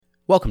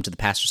Welcome to the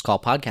Pastor's Call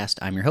podcast.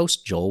 I'm your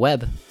host, Joel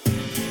Webb.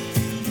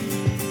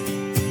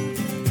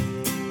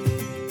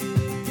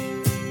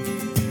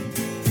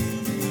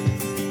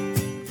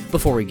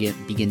 Before we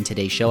begin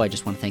today's show, I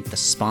just want to thank the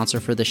sponsor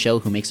for the show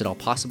who makes it all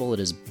possible.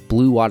 It is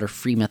Blue Water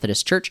Free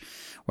Methodist Church,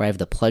 where I have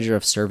the pleasure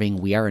of serving.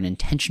 We are an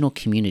intentional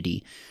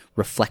community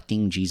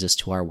reflecting Jesus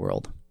to our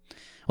world.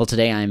 Well,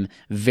 today I'm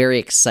very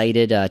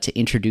excited to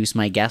introduce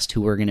my guest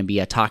who we're going to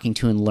be talking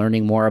to and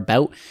learning more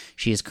about.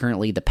 She is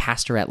currently the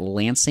pastor at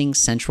Lansing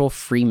Central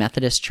Free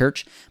Methodist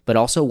Church, but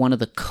also one of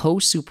the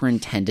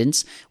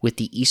co-superintendents with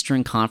the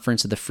Eastern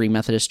Conference of the Free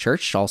Methodist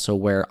Church, also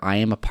where I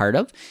am a part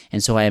of.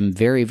 And so I am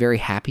very, very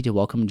happy to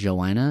welcome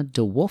Joanna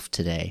DeWolf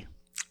today.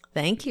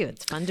 Thank you.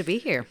 It's fun to be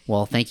here.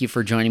 Well, thank you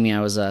for joining me. I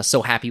was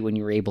so happy when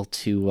you were able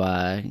to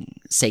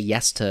say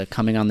yes to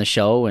coming on the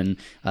show, and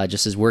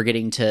just as we're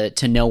getting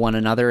to know one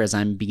another as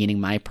I'm beginning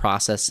my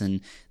process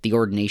in the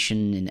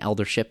ordination and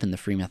eldership in the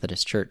Free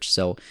Methodist Church.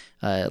 So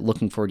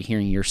looking forward to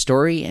hearing your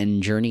story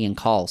and journey and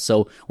call.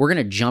 So we're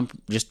going to jump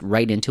just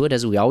right into it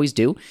as we always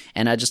do,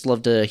 and I'd just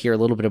love to hear a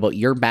little bit about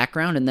your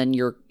background and then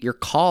your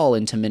call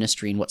into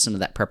ministry and what some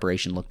of that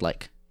preparation looked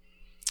like.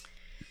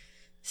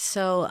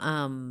 So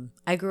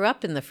I grew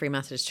up in the Free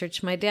Methodist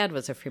Church. My dad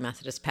was a Free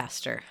Methodist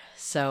pastor.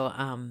 So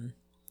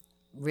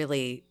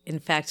really, in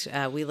fact,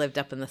 we lived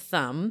up in the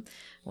Thumb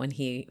when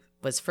he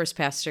was first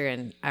pastor,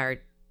 and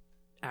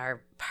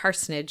our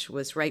parsonage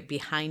was right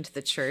behind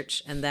the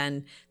church. And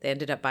then they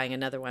ended up buying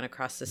another one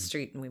across the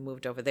street, and we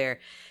moved over there.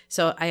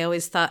 So I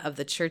always thought of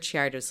the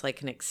churchyard as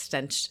like an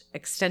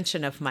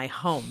extension of my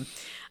home.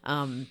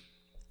 And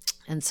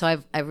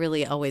so I've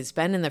really always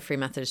been in the Free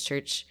Methodist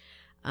Church,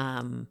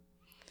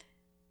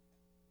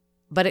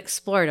 but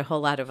explored a whole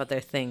lot of other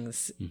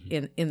things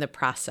in the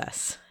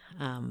process.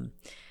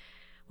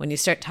 When you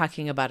start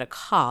talking about a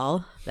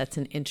call, that's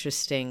an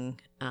interesting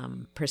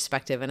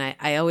perspective. And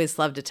I always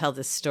love to tell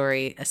this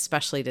story,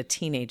 especially to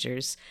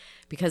teenagers,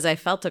 because I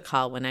felt a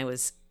call when I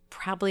was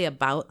probably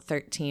about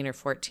 13 or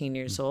 14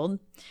 years old.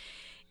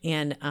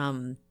 And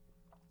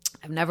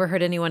I've never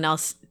heard anyone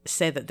else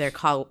say that their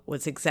call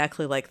was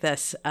exactly like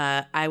this.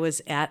 I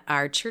was at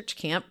our church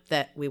camp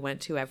that we went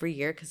to every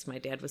year because my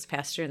dad was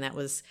pastor, and that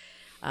was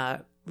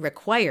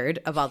required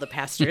of all the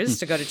pastors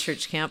to go to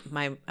church camp.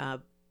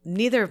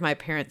 Neither of my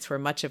parents were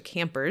much of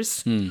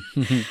campers,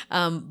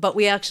 but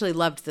we actually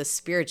loved the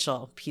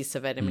spiritual piece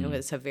of it. I mean, it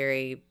was a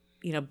very,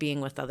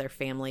 being with other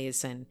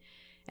families and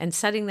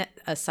setting that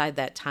aside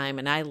that time.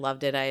 And I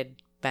loved it. I had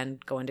been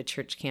going to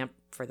church camp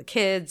for the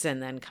kids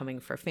and then coming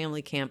for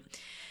family camp.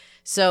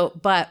 So,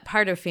 but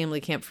part of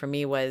family camp for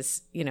me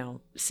was,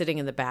 sitting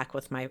in the back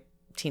with my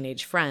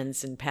teenage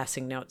friends and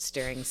passing notes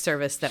during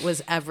service that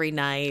was every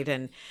night.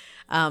 And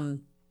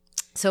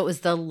so it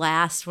was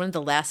one of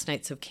the last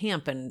nights of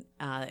camp, and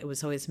it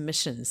was always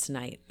missions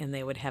night, and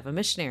they would have a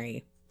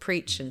missionary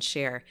preach and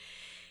share.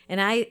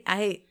 And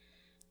I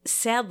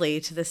sadly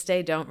to this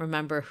day don't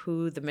remember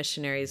who the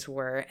missionaries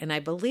were, and I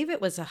believe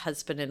it was a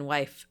husband and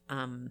wife,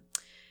 and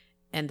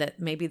that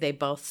maybe they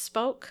both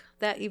spoke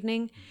that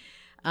evening.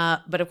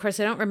 But of course,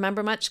 I don't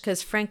remember much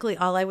because, frankly,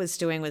 all I was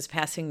doing was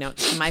passing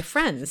notes to my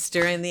friends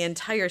during the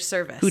entire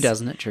service. Who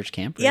doesn't at church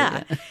camp? Right?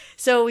 Yeah.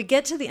 So we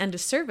get to the end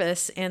of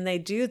service, and they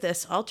do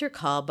this altar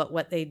call. But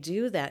what they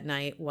do that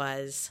night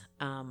was,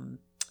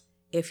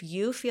 if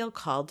you feel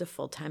called to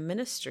full-time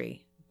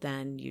ministry,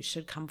 then you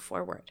should come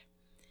forward.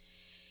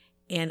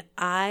 And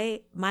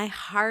my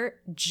heart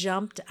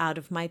jumped out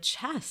of my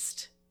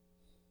chest.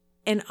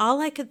 And all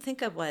I could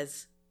think of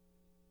was,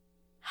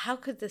 how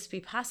could this be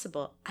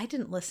possible? I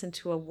didn't listen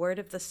to a word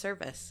of the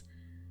service.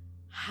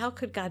 How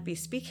could God be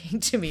speaking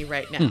to me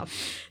right now?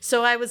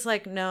 So I was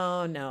like,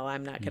 no,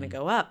 I'm not going to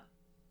go up.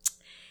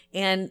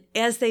 And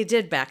as they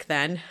did back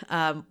then,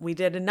 we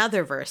did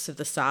another verse of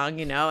the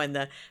song, and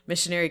the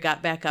missionary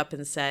got back up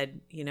and said,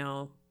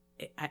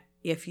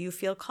 if you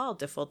feel called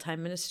to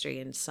full-time ministry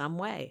in some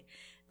way,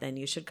 then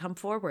you should come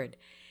forward.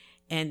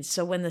 And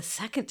so when the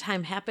second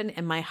time happened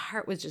and my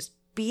heart was just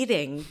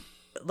beating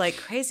like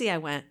crazy, I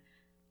went,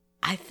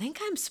 I think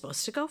I'm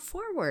supposed to go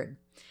forward.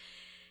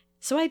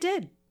 So I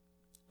did.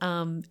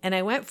 And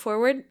I went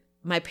forward.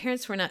 My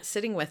parents were not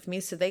sitting with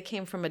me, so they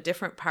came from a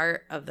different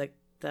part of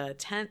the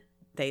tent.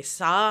 They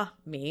saw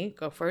me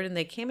go forward, and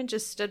they came and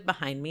just stood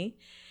behind me.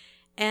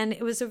 And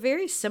it was a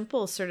very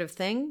simple sort of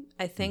thing.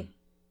 I think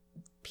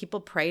people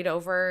prayed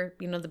over,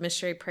 the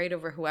missionary prayed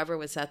over whoever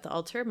was at the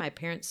altar. My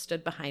parents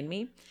stood behind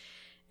me.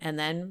 And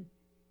then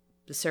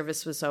the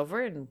service was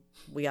over, and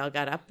we all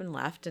got up and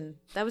left, and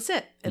that was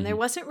it. And there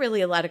wasn't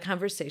really a lot of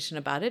conversation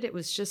about it. It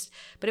was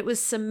but it was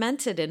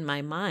cemented in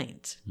my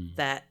mind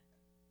that,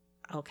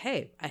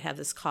 okay, I have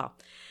this call.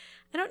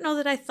 I don't know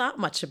that I thought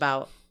much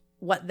about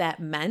what that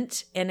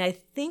meant. And I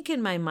think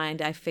in my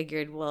mind, I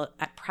figured, well,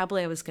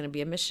 I was going to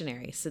be a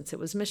missionary since it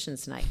was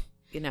missions night,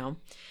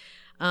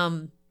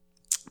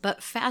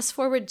 But fast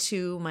forward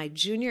to my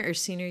junior or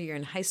senior year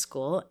in high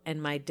school,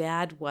 and my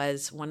dad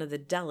was one of the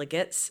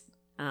delegates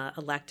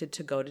elected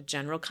to go to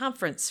General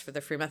Conference for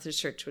the Free Methodist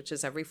Church, which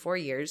is every 4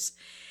 years.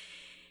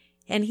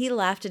 And he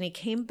left and he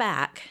came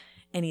back,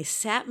 And he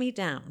sat me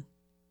down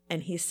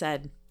and he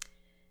said,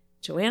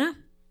 Joanna,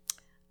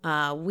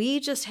 we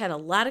just had a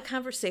lot of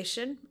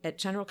conversation at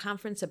General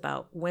Conference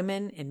about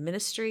women in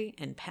ministry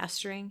and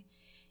pastoring.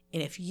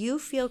 And if you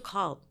feel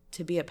called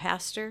to be a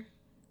pastor,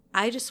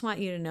 I just want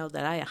you to know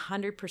that I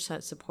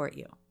 100% support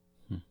you.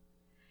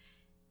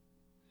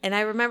 And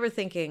I remember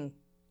thinking,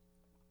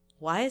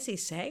 why is he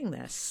saying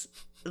this?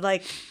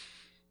 Like,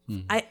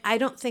 I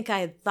don't think I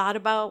had thought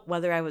about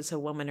whether I was a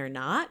woman or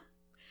not.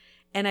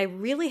 And I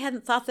really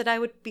hadn't thought that I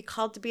would be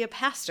called to be a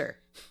pastor.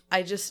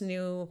 I just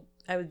knew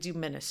I would do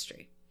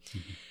ministry.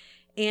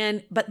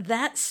 But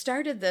that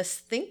started this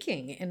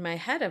thinking in my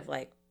head of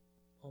like,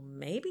 well,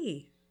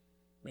 maybe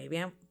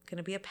I'm going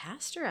to be a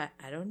pastor.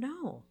 I don't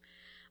know.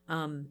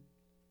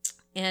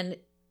 And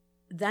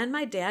then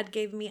my dad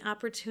gave me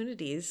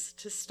opportunities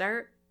to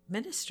start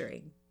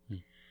ministering.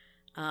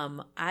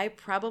 I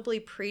probably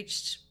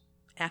preached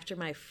after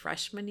my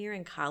freshman year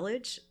in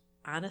college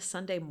on a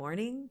Sunday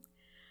morning.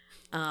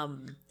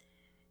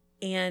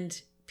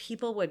 And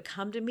people would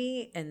come to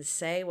me and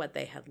say what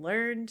they had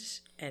learned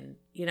and,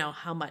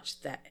 how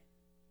much that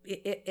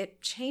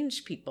it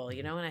changed people,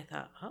 and I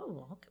thought, oh,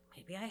 well,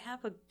 maybe I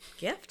have a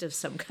gift of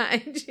some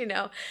kind,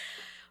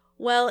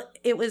 Well,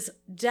 it was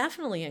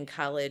definitely in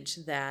college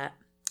that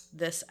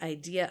this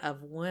idea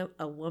of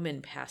a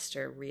woman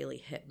pastor really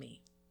hit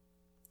me.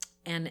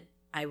 And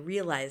I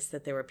realized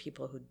that there were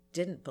people who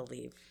didn't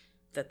believe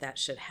that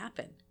should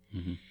happen.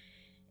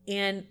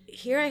 And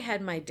here I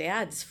had my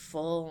dad's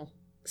full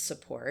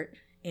support.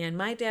 And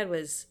my dad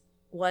was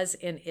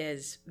and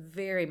is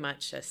very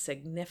much a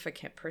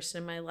significant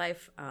person in my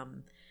life.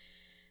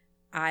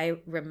 I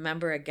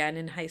remember again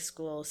in high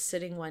school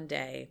sitting one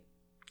day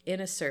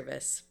in a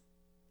service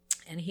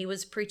and he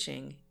was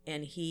preaching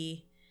and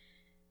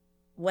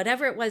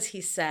whatever it was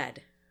he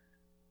said,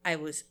 I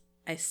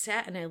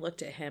sat and I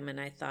looked at him and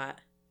I thought,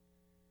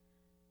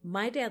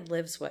 my dad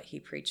lives what he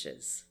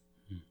preaches.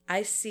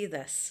 I see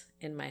this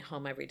in my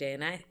home every day.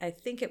 And I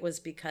think it was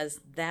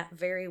because that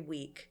very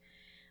week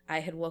I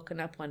had woken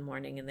up one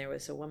morning and there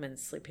was a woman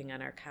sleeping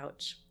on our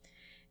couch.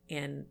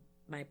 And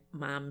my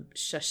mom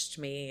shushed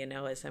me,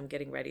 as I'm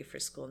getting ready for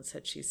school and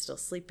said she's still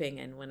sleeping.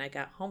 And when I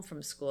got home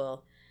from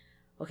school,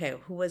 okay,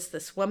 who was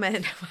this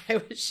woman?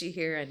 Why was she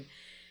here? And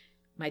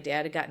my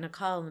dad had gotten a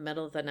call in the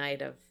middle of the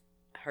night of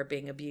her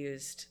being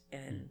abused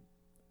and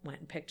went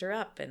and picked her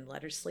up and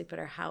let her sleep at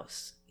our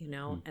house,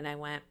 and I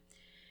went.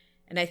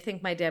 And I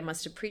think my dad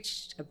must have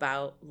preached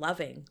about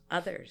loving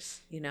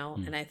others,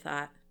 and I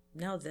thought,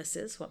 no, this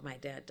is what my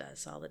dad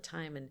does all the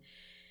time. And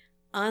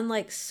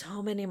unlike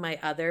so many of my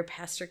other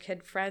pastor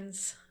kid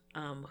friends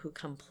who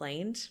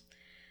complained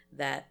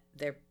that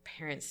their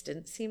parents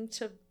didn't seem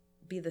to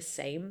be the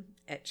same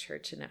at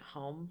church and at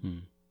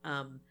home,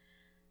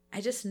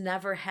 I just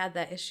never had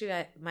that issue.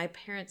 My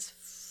parents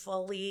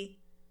fully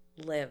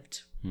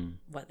lived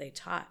what they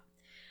taught.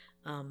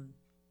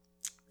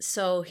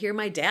 So here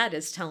my dad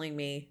is telling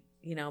me,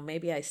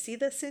 maybe I see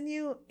this in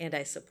you and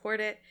I support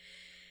it.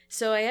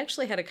 So I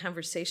actually had a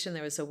conversation.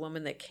 There was a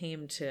woman that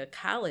came to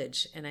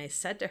college and I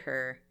said to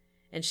her,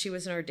 and she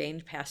was an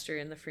ordained pastor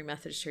in the Free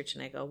Methodist Church.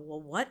 And I go, well,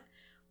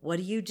 what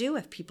do you do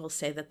if people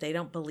say that they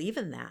don't believe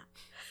in that?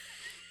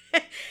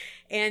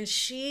 And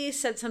she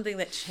said something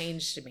that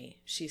changed me.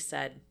 She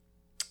said,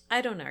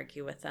 I don't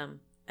argue with them.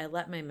 I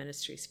let my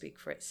ministry speak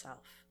for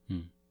itself.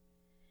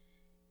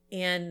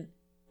 And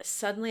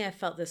suddenly I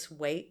felt this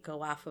weight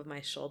go off of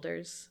my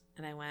shoulders.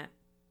 And I went,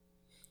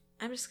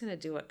 I'm just going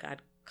to do what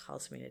God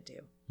calls me to do.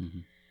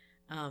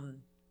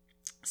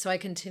 So I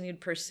continued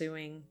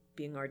pursuing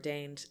being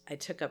ordained. I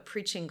took a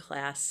preaching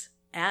class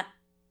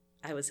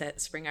I was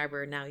at Spring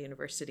Arbor, now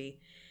University,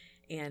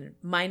 and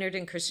minored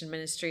in Christian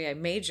ministry. I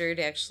majored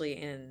actually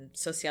in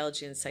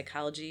sociology and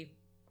psychology.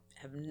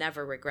 Have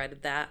never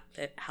regretted that.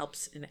 It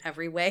helps in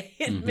every way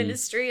in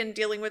ministry and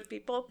dealing with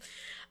people.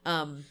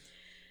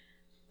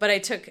 But I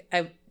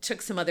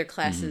took some other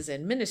classes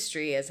in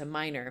ministry as a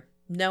minor,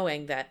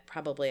 knowing that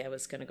probably I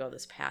was going to go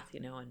this path,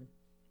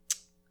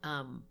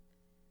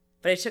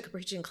 but I took a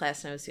preaching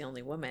class and I was the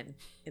only woman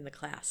in the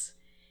class.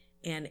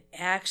 And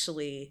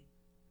actually,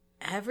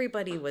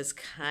 everybody was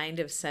kind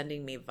of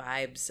sending me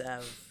vibes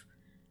of,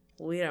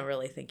 we don't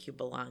really think you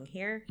belong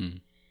here,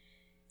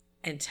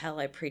 until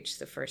I preached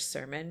the first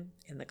sermon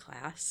in the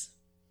class.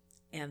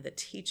 And the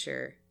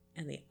teacher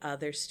and the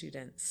other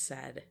students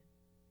said,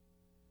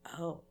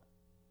 oh,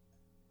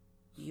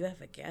 you have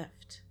a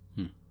gift.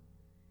 And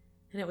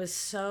it was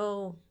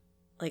so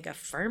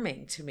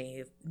affirming to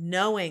me,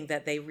 knowing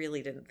that they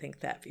really didn't think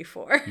that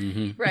before.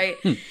 Right.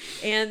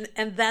 And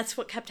that's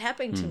what kept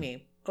happening to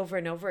me over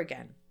and over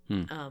again,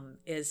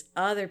 is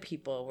other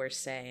people were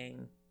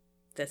saying,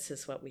 this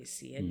is what we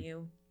see in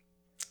you.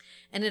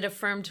 And it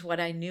affirmed what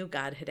I knew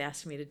God had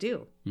asked me to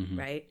do.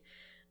 Right.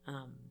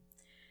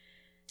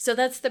 So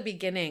that's the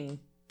beginning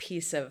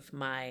piece of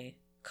my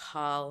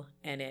call.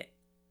 And it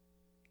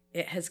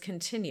has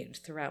continued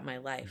throughout my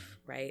life,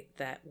 right?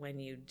 That when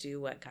you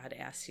do what God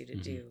asks you to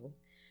do,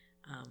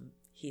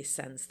 he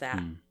sends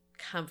that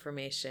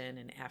confirmation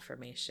and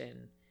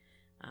affirmation.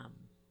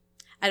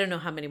 I don't know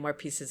how many more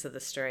pieces of the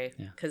story,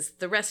 because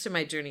the rest of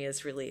my journey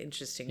is really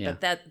interesting. Yeah.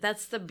 But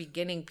that's the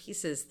beginning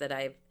pieces that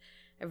I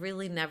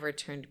really never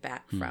turned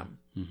back from.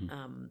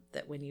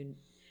 That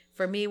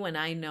for me, when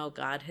I know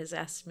God has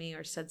asked me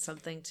or said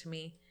something to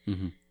me,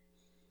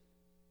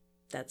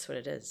 that's what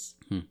it is.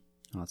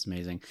 Oh, that's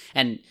amazing.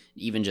 And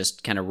even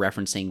just kind of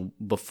referencing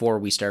before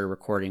we started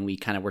recording, we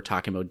kind of were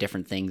talking about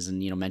different things and,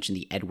 mentioned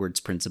the Edwards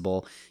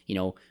principle,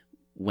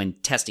 when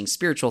testing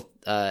spiritual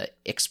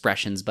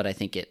expressions, but I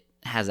think it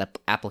has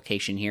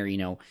application here,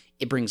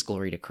 it brings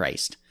glory to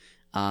Christ.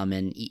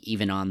 And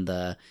even on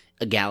the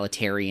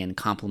egalitarian,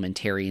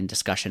 complementarian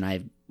discussion, I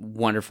have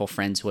wonderful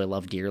friends who I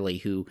love dearly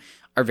who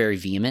are very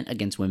vehement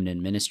against women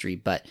in ministry,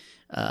 but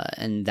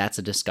and that's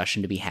a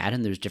discussion to be had,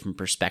 and there's different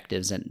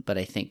perspectives. But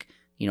I think,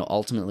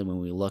 ultimately when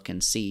we look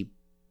and see,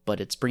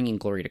 but it's bringing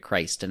glory to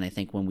Christ. And I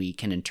think when we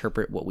can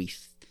interpret what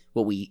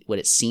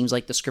it seems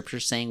like the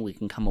scripture's saying, we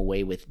can come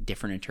away with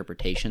different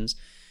interpretations.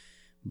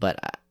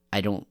 But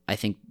I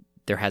think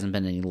there hasn't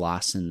been any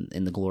loss in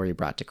the glory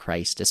brought to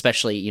Christ.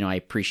 Especially, I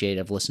appreciate,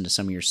 I've listened to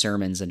some of your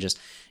sermons and just,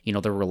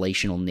 the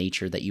relational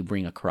nature that you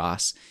bring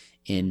across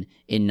in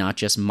not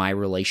just my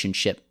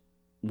relationship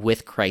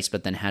with Christ,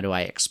 but then how do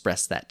I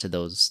express that to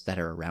those that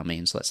are around me?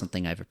 And so that's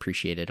something I've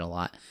appreciated a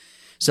lot.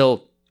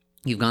 So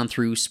you've gone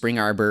through Spring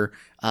Arbor,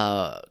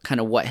 kind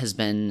of what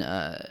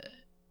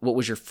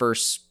was your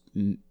first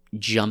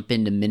jump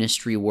into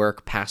ministry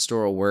work,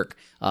 pastoral work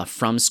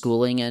from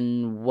schooling,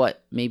 and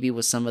what maybe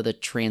was some of the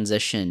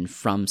transition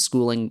from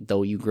schooling,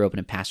 though you grew up in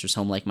a pastor's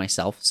home like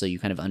myself, so you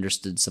kind of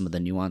understood some of the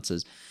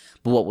nuances,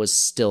 but what was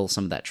still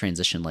some of that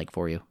transition like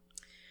for you?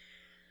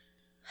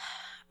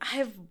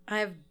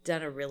 I've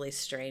done a really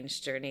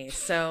strange journey.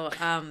 So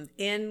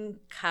in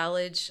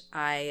college,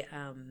 I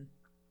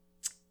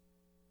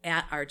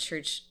at our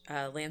church,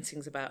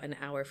 Lansing's about an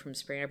hour from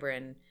Spring Arbor,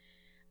 and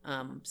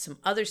some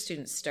other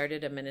students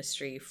started a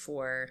ministry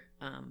for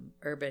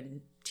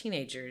urban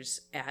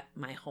teenagers at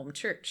my home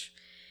church.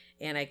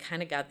 And I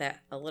kind of got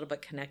that a little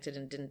bit connected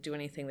and didn't do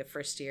anything the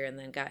first year, and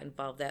then got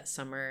involved that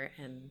summer,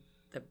 and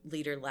the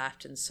leader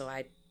left, and so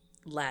I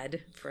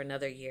led for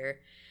another year.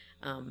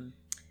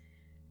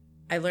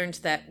 I learned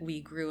that we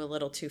grew a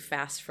little too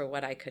fast for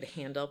what I could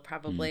handle,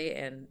 probably,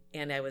 and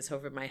I was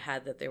over my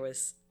head that there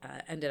was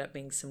ended up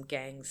being some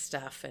gang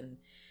stuff, and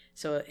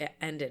so it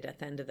ended at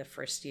the end of the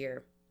first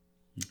year.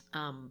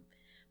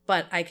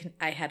 But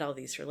I had all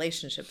these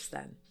relationships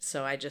then,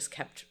 so I just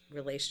kept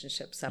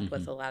relationships up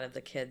with a lot of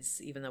the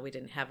kids, even though we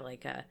didn't have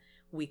like a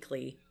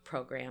weekly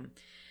program.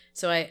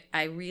 So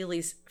I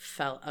really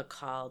felt a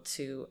call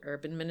to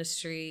urban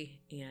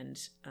ministry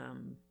and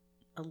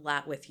a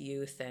lot with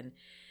youth, and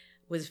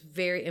was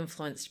very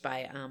influenced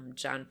by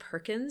John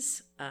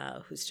Perkins,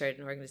 who started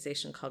an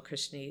organization called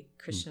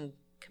Christian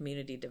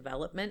Community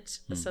Development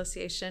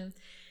Association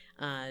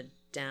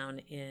down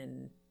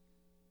in,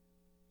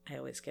 I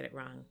always get it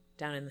wrong,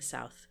 down in the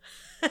South.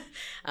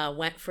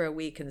 Went for a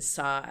week and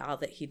saw all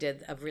that he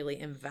did of really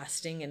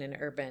investing in an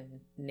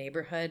urban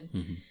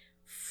neighborhood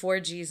for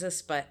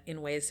Jesus, but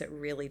in ways that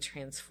really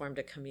transformed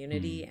a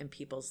community and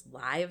people's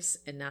lives,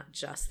 and not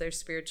just their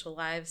spiritual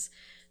lives.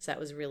 So that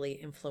was really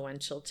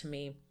influential to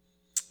me.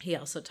 He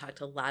also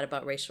talked a lot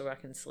about racial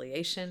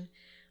reconciliation,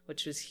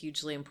 which was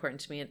hugely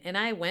important to me. And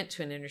I went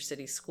to an inner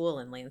city school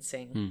in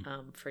Lansing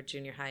for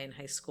junior high and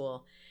high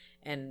school,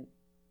 and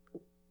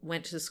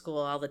went to school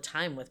all the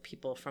time with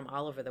people from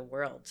all over the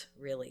world,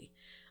 really.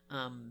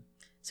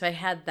 So I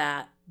had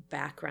that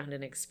background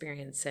and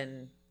experience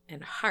and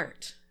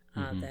heart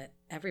that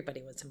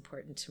everybody was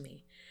important to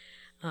me.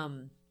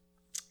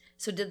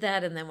 So did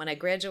that, and then when I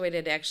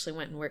graduated, I actually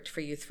went and worked for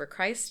Youth for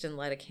Christ and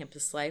led a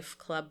campus life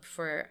club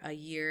for a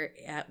year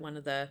at one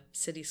of the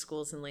city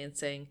schools in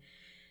Lansing.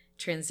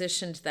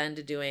 Transitioned then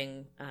to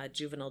doing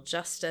juvenile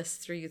justice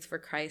through Youth for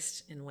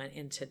Christ, and went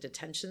into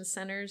detention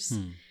centers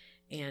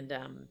and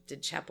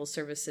did chapel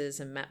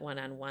services and met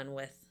one-on-one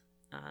with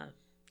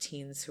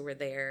teens who were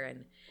there,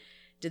 and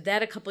did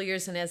that a couple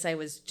years. And as I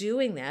was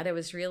doing that, I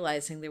was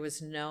realizing there was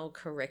no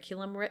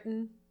curriculum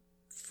written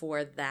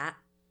for that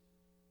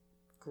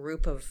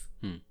group of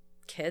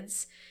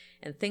kids,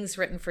 and things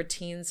written for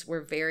teens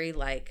were very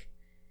like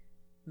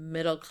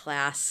middle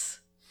class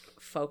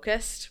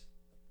focused.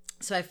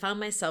 So I found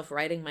myself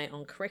writing my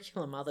own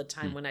curriculum all the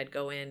time when I'd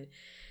go in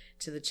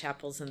to the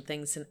chapels and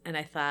things, and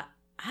I thought,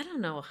 I don't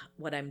know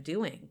what I'm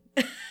doing.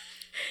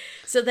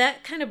 So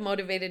that kind of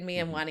motivated me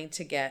in wanting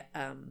to get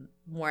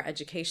more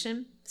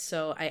education.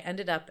 So I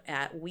ended up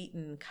at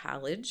Wheaton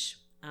College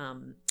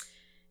and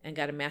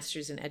got a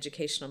master's in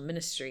educational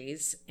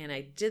ministries, and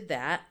I did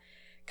that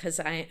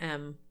because I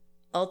am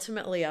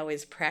ultimately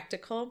always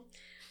practical,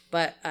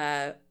 but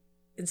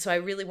and so I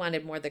really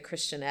wanted more the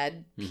Christian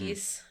ed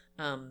piece.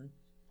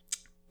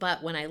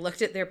 But when I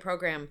looked at their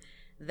program,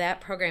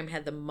 that program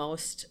had the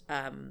most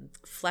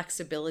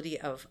flexibility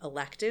of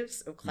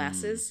electives, of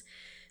classes.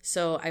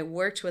 So I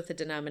worked with a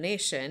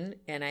denomination,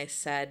 and I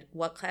said,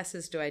 what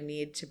classes do I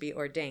need to be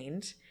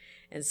ordained?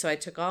 And so I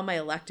took all my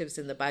electives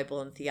in the Bible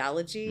and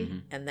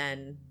theology, and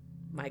then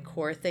my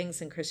core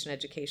things in Christian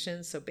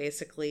education. So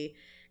basically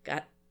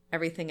got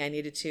everything I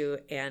needed to.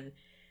 And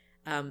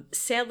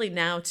sadly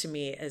now, to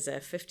me as a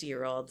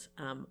 50-year-old,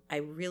 I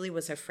really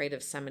was afraid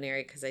of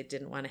seminary because I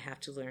didn't want to have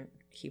to learn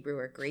Hebrew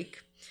or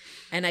Greek.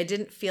 And I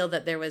didn't feel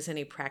that there was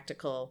any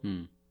practical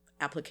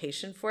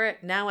application for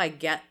it. Now I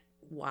get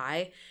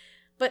why.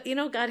 But,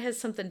 God has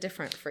something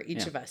different for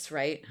each of us,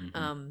 right?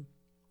 Mm-hmm.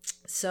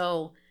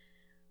 So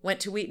went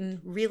to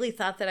Wheaton, really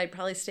thought that I'd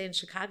probably stay in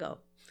Chicago.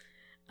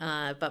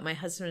 But my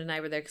husband and I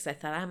were there because I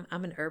thought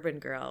I'm an urban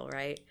girl,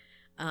 right?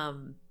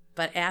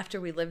 But after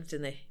we lived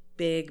in the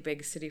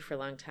big city for a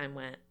long time,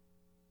 I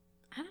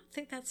don't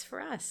think that's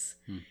for us.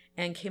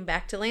 And came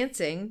back to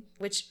Lansing,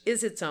 which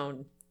is its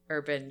own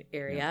urban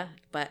area,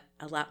 but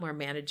a lot more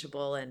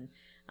manageable, and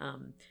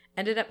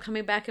ended up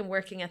coming back and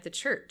working at the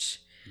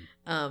church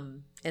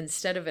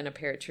instead of in a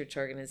parachurch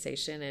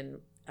organization, and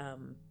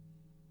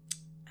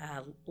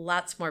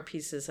lots more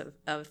pieces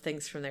of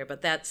things from there.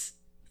 But that's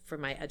for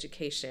my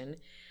education.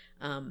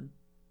 And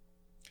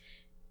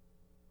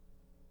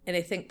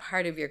I think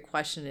part of your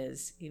question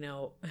is,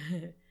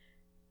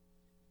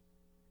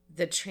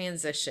 the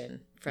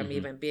transition from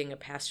even being a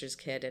pastor's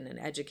kid and an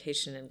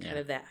education and kind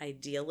of that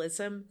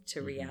idealism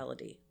to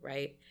reality,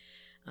 right?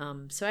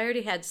 So I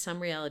already had some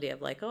reality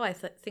of like, I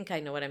think I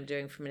know what I'm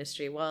doing for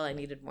ministry. Well, I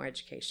needed more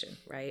education,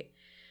 right?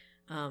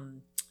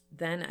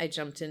 Then I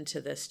jumped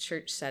into this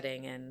church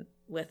setting, and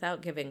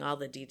without giving all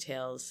the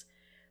details,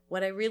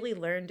 what I really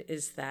learned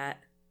is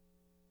that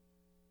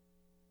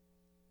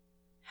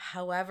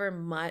however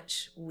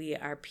much we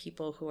are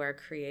people who are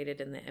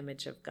created in the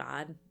image of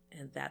God,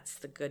 and that's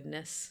the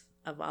goodness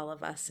of all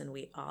of us, and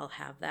we all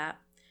have that,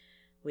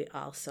 we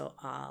also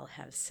all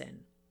have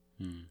sin.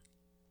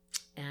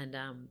 And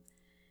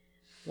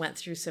went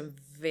through some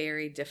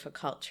very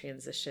difficult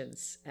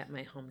transitions at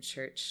my home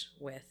church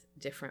with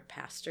different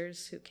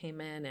pastors who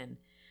came in, and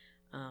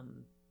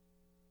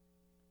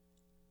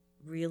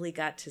really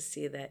got to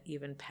see that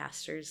even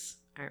pastors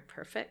aren't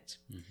perfect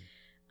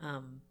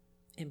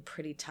in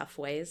pretty tough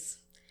ways.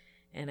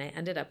 And I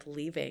ended up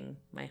leaving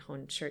my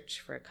home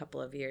church for a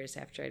couple of years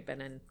after I'd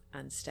been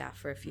on staff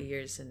for a few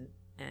years, and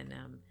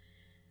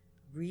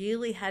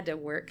really had to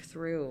work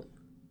through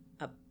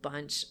a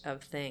bunch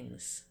of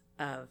things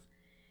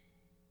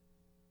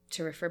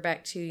to refer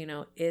back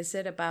to, is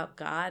it about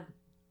God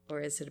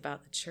or is it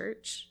about the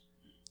church?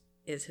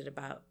 Is it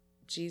about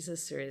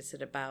Jesus, or is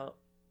it about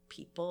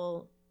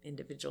people,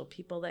 individual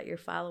people that you're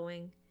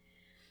following?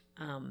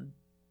 And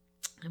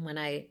when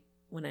I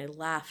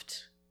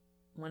left,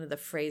 one of the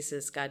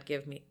phrases God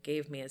gave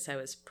me as I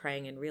was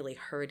praying and really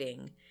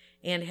hurting,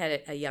 and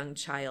had a young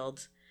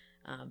child,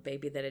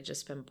 baby that had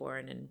just been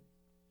born, and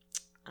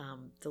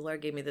the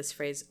Lord gave me this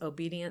phrase: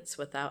 obedience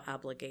without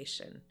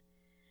obligation.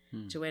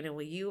 Joanna,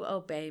 will you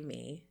obey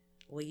me?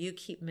 Will you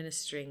keep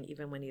ministering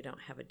even when you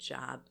don't have a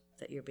job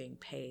that you're being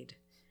paid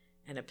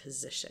and a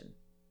position?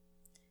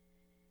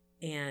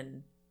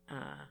 And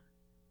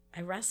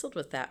I wrestled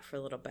with that for a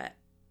little bit.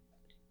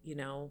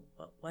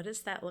 What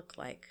does that look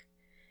like?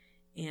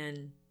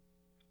 And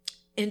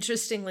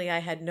interestingly, I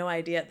had no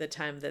idea at the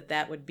time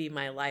that would be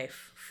my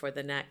life for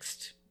the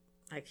next,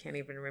 I can't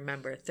even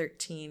remember,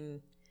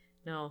 14,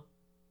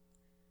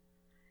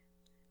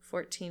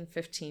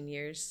 15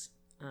 years.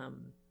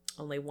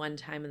 Only one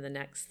time in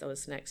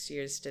those next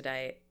years did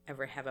I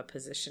ever have a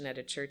position at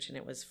a church, and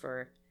it was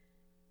for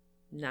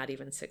not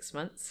even 6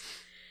 months.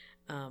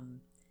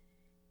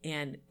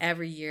 And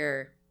every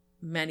year,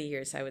 many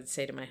years, I would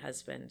say to my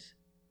husband,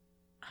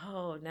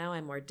 now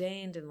I'm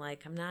ordained, and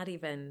like I'm not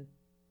even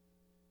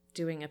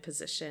doing a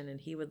position. And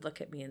he would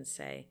look at me and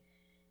say,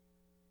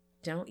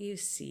 don't you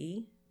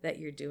see that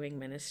you're doing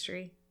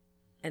ministry?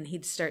 And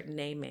he'd start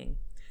naming,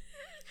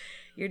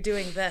 you're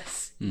doing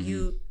this.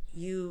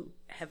 You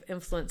have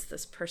influenced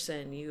this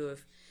person. You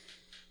have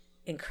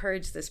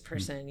encouraged this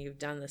person. You've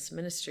done this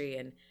ministry.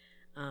 And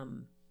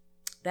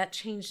that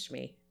changed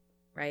me,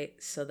 right?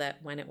 So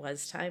that when it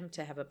was time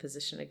to have a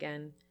position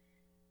again,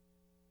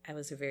 I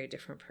was a very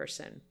different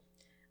person.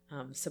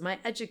 So my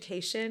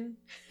education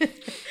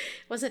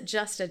wasn't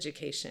just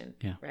education,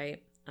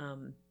 right?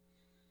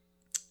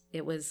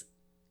 It was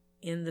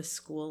in the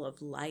school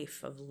of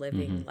life, of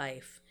living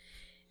life,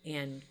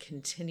 and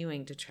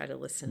continuing to try to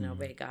listen and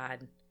obey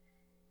God,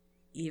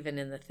 even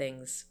in the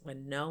things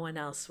when no one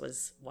else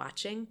was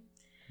watching,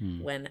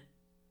 when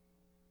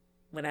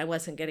I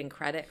wasn't getting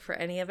credit for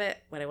any of it,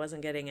 when I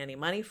wasn't getting any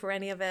money for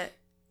any of it.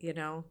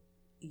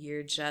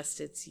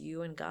 It's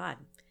you and God.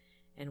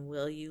 And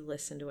will you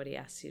listen to what he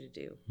asks you to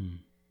do?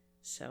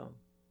 So.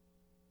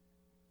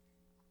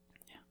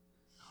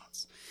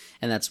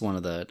 And that's one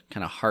of the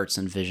kind of hearts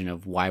and vision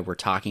of why we're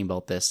talking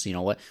about this.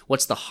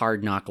 What's the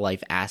hard knock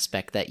life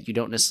aspect that you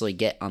don't necessarily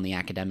get on the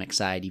academic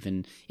side,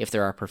 even if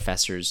there are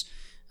professors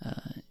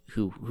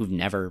who've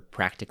never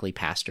practically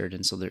pastored.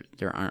 And so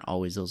there aren't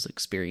always those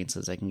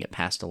experiences that can get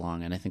passed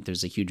along. And I think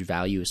there's a huge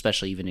value,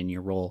 especially even in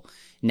your role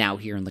now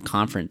here in the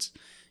conference,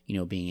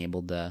 being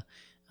able to,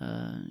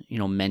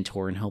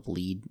 mentor and help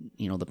lead,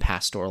 the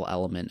pastoral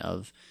element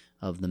of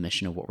of the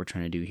mission of what we're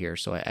trying to do here.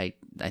 So I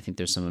think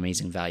there's some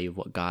amazing value of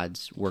what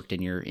God's worked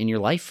in your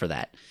life for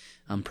that,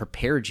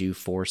 prepared you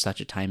for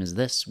such a time as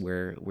this,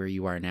 where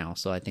you are now.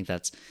 So I think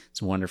it's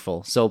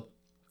wonderful. So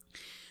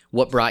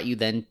what brought you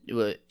then?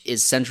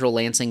 Is Central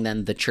Lansing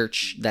then the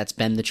church that's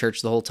been the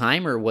church the whole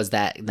time, or was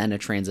that then a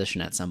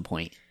transition at some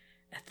point?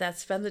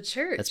 That's been the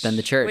church. That's been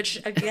the church.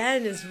 Which,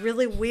 again, is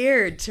really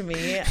weird to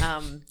me.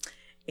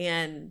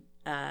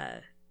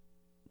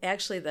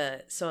 Actually,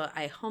 so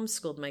I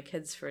homeschooled my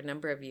kids for a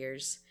number of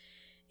years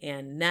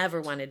and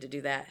never wanted to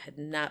do that, had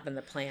not been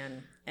the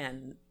plan.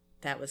 And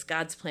that was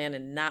God's plan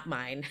and not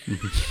mine.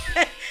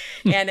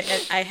 and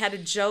I had a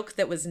joke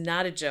that was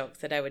not a joke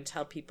that I would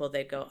tell people.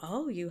 They'd go,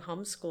 "Oh, you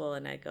homeschool?"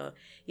 And I go,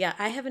 "Yeah,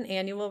 I have an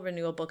annual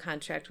renewable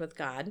contract with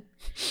God.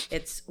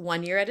 It's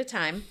 1 year at a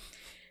time,"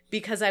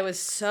 because I was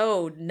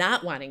so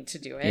not wanting to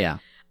do it. Yeah.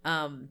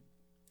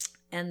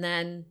 And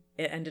then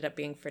it ended up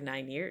being for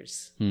 9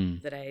 years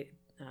that I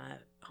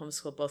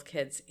homeschooled both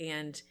kids.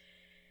 And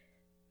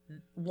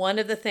one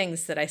of the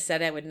things that I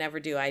said I would never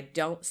do, I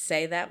don't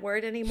say that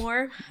word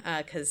anymore,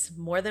 because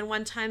more than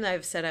one time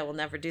I've said I will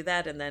never do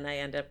that, and then I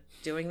end up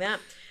doing that.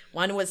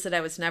 One was that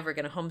I was never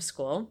going to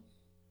homeschool.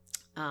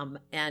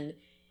 And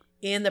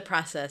in the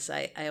process,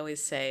 I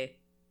always say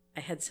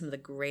I had some of the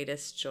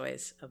greatest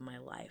joys of my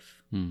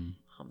life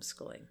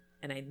homeschooling.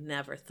 And I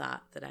never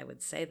thought that I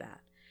would say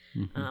that.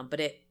 Mm-hmm.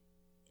 But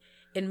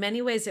in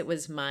many ways, it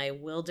was my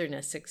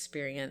wilderness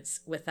experience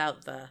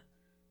without the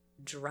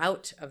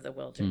drought of the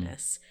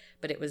wilderness,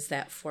 but it was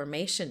that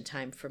formation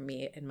time for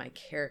me and my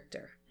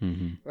character,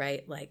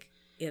 right? Like,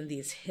 in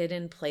these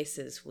hidden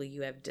places, will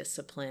you have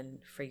discipline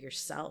for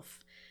yourself?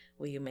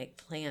 Will you make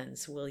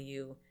plans? Will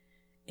you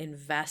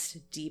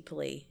invest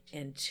deeply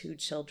in 2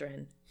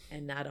 children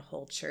and not a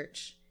whole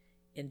church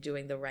in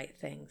doing the right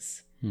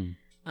things?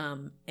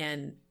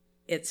 And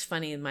it's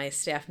funny in my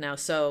staff now.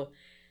 So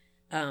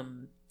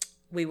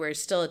we were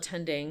still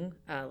attending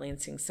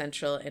Lansing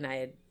Central, and I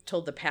had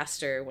told the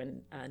pastor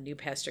when a new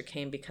pastor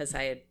came, because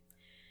I had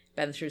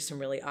been through some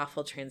really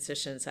awful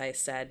transitions, I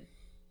said,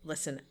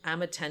 "Listen,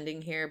 I'm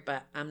attending here,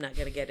 but I'm not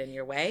going to get in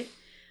your way.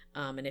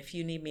 And if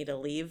you need me to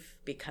leave,"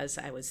 because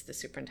I was the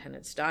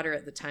superintendent's daughter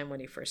at the time when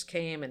he first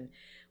came and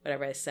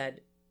whatever, I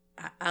said,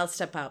 "I'll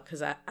step out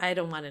because I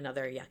don't want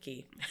another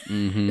yucky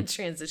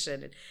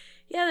transition." And,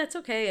 "Yeah, that's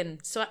okay."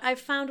 And so I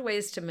found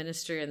ways to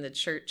minister in the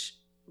church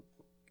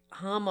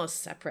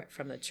almost separate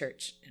from the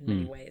church in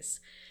many ways.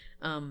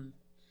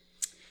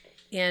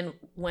 And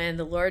when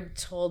the Lord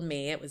told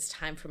me it was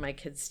time for my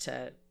kids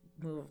to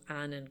move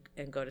on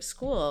and go to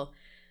school,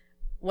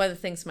 one of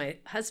the things my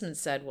husband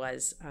said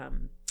was, I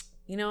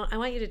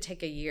want you to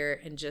take a year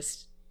and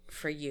just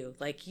for you,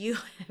 like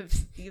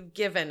you've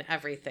given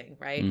everything,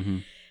 right?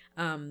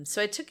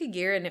 So I took a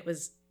year, and it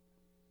was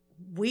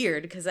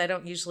weird because I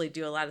don't usually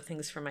do a lot of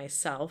things for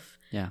myself.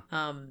 Yeah.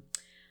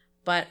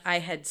 But I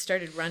had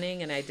started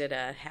running, and I did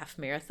a half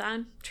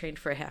marathon, trained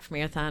for a half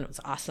marathon. It was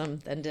awesome.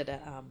 Then did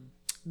a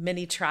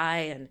mini try,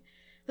 and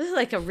this is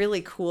like a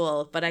really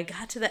cool, but I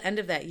got to the end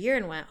of that year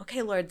and went,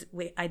 "Okay, Lord,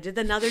 wait, I did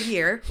another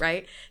year,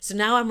 right? So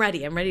now I'm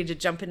ready. I'm ready to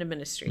jump into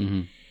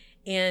ministry."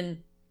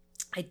 And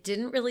I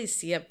didn't really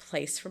see a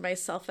place for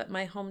myself at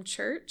my home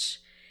church.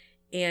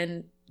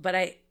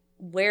 But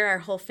where our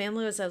whole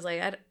family was, I was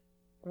like,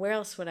 where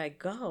else would I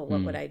go?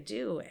 What would I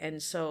do?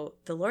 And so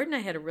the Lord and I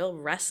had a real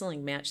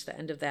wrestling match the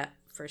end of that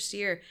first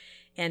year.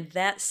 And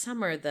that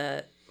summer,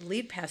 the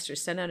lead pastor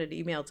sent out an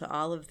email to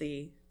all of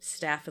the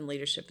staff and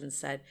leadership and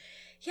said,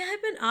 "Yeah,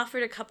 I've been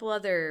offered a couple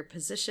other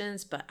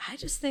positions, but I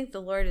just think the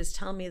Lord is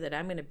telling me that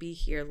I'm going to be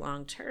here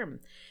long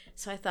term."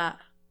 So I thought,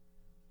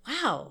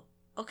 wow,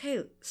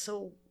 okay,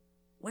 so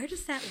where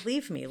does that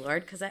leave me,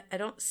 Lord? Because I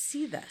don't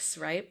see this,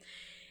 right?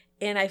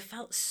 And I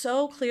felt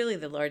so clearly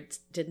the Lord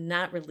did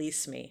not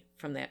release me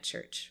from that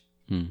church.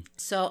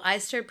 So I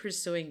started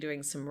pursuing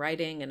doing some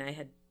writing, and I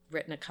had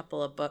written a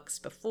couple of books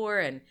before.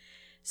 And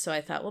so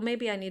I thought, well,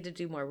 maybe I need to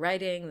do more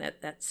writing.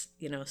 That's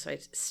so I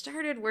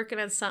started working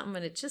on something,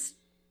 and it just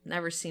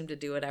never seemed to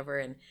do whatever.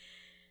 And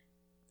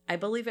I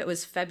believe it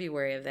was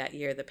February of that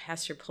year, the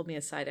pastor pulled me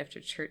aside after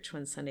church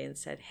one Sunday and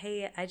said,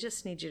 "Hey, I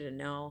just need you to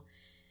know,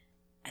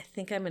 I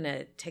think I'm going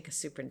to take a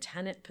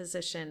superintendent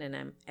position, and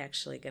I'm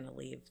actually going to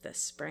leave this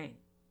spring."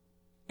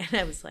 And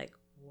I was like,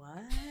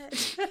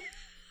 "What?"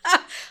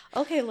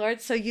 Okay,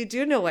 Lord, so you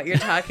do know what you're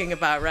talking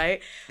about,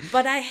 right?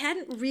 But I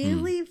hadn't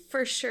really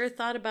for sure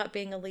thought about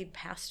being a lead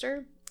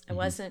pastor. I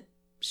wasn't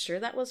sure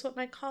that was what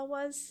my call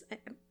was.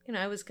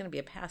 I was going to be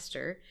a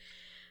pastor.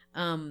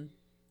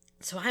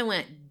 So I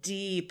went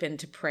deep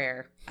into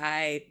prayer.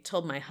 I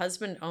told my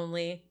husband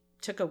only,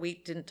 took a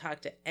week, didn't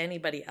talk to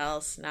anybody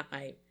else, not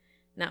my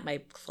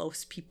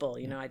close people.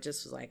 I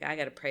just was like, I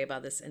got to pray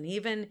about this. And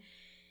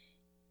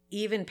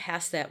even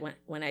past that,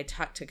 when I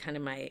talked to kind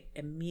of my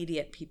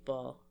immediate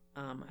people,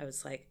 I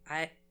was like,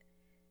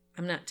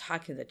 I'm not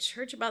talking to the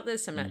church about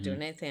this. I'm not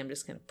doing anything. I'm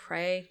just going to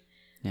pray.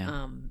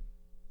 Yeah.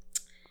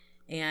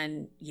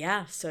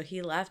 So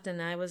he left,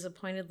 and I was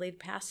appointed lead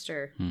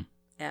pastor.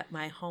 at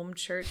my home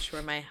church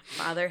where my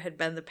father had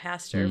been the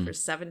pastor for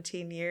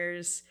 17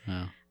 years.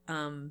 Wow.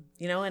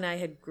 And I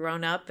had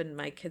grown up and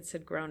my kids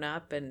had grown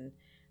up and,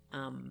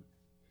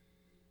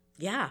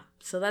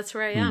 so that's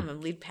where I am.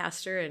 I'm lead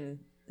pastor and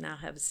now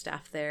have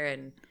staff there.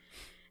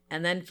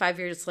 And then 5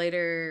 years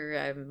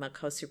later, I'm a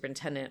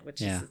co-superintendent,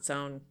 which is its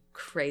own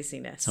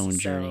craziness. Its own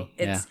journey.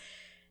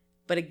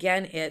 But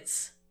again,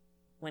 it's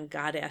when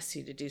God asks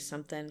you to do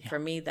something. For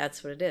me,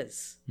 that's what it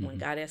is. When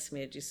God asks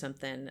me to do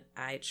something,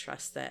 I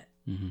trust that.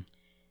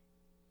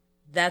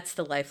 That's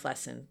the life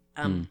lesson.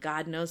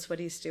 God knows what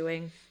he's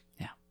doing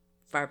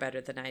far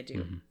better than I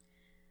do.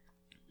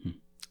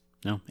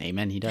 No,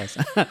 amen, he does.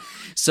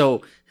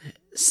 So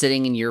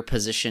sitting in your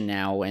position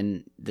now,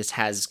 and this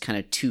has kind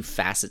of two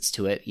facets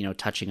to it,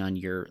 touching on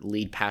your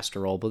lead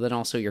pastor role, but then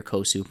also your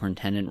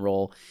co-superintendent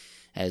role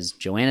as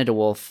Joanna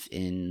DeWolf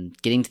in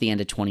getting to the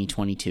end of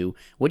 2022.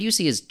 What do you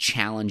see as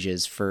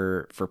challenges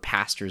for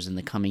pastors in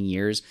the coming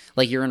years?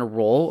 Like, you're in a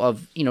role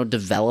of,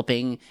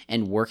 developing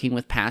and working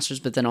with pastors,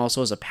 but then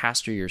also as a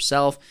pastor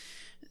yourself.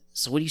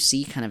 So what do you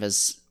see kind of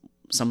as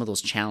some of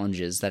those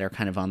challenges that are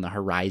kind of on the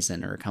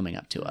horizon or coming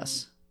up to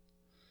us?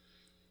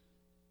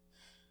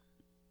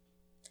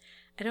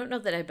 I don't know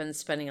that I've been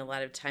spending a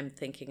lot of time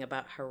thinking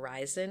about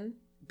horizon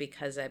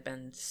because I've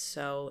been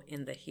so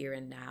in the here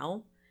and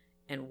now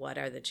and what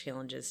are the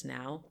challenges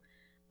now.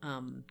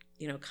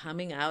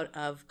 Coming out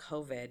of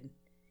COVID,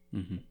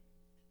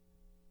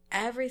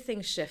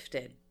 everything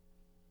shifted.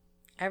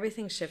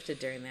 Everything shifted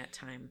during that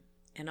time.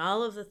 And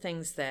all of the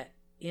things that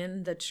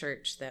in the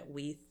church that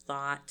we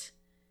thought,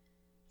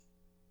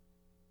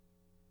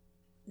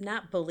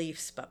 not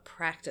beliefs, but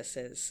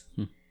practices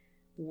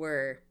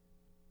were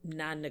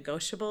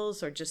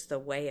non-negotiables or just the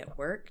way it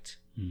worked.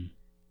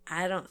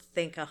 I don't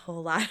think a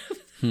whole lot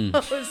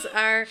of those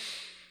are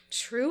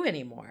true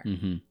anymore.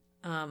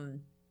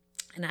 And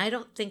I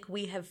don't think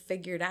we have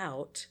figured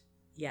out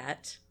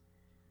yet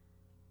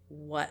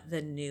what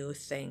the new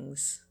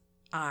things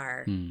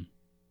are.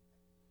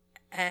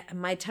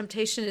 My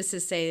temptation is to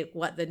say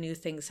what the new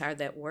things are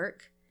that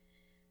work.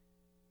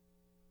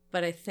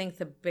 But I think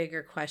the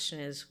bigger question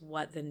is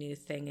what the new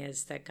thing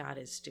is that God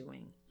is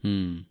doing.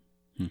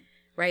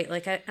 Right?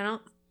 Like, I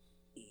don't,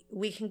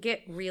 we can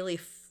get really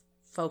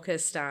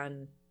focused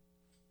on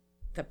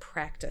the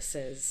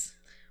practices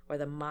or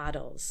the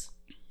models.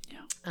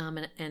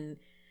 And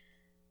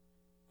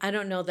I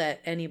don't know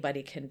that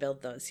anybody can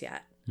build those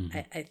yet.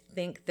 I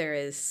think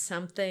there's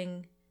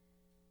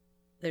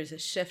a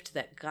shift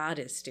that God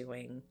is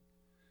doing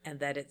and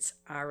that it's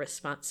our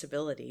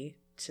responsibility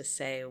to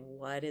say,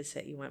 what is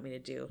it you want me to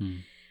do?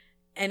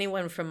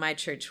 Anyone from my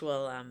church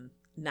will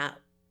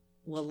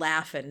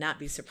laugh and not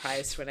be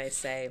surprised when I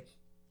say,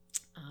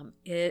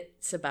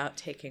 it's about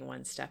taking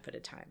one step at a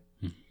time.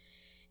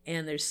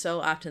 And there's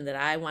so often that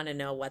I want to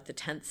know what the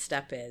 10th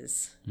step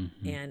is.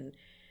 And,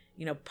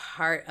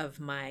 part of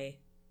my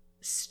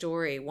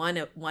story, one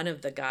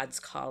of the God's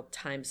called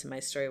times in my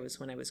story was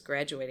when I was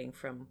graduating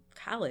from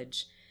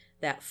college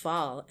that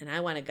fall. And I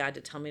wanted God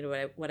to tell me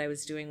what I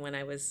was doing when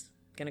I was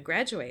going to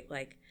graduate.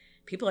 Like,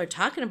 people are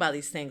talking about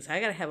these things. I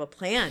got to have a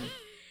plan.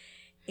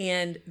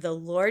 And the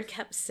Lord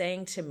kept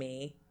saying to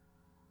me,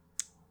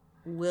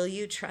 will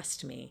you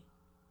trust me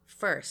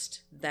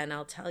first? Then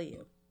I'll tell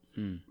you.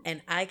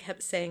 And I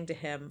kept saying to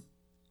him,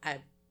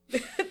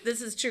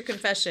 this is true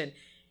confession.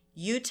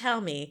 You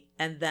tell me,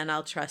 and then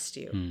I'll trust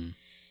you.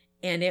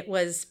 And it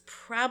was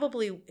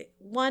probably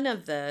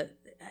I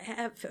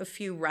have a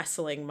few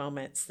wrestling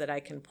moments that I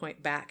can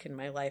point back in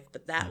my life,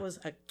 but that was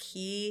a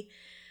key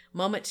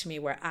moment to me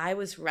where I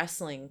was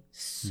wrestling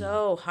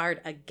so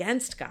hard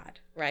against God,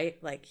 right?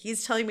 Like,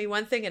 he's telling me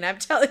one thing and I'm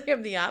telling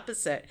him the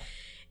opposite.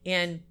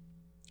 And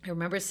I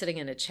remember sitting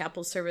in a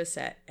chapel service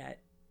at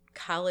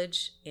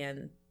college,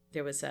 and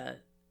there was a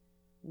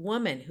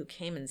woman who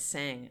came and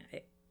sang.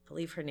 I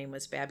believe her name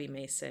was Babby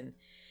Mason.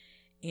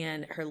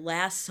 And her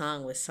last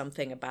song was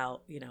something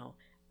about,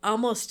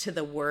 almost to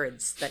the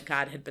words that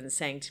God had been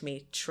saying to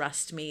me,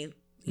 trust me,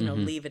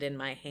 leave it in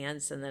my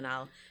hands and then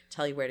I'll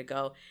tell you where to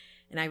go.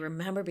 And I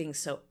remember being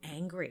so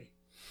angry.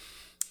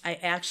 I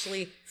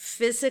actually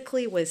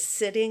physically was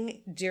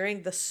sitting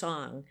during the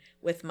song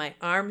with my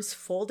arms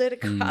folded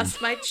across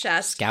my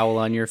chest. Scowl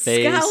on your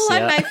face. Scowl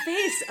on my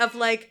face of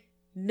like,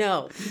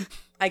 no,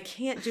 I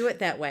can't do it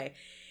that way.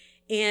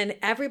 And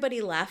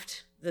everybody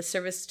left the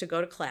service to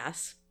go to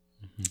class.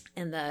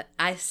 And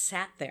I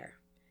sat there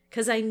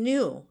because I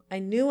knew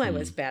I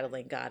was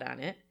battling God on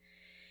it.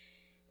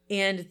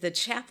 And the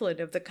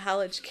chaplain of the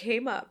college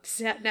came up,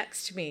 sat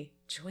next to me.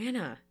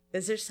 Joanna,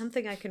 is there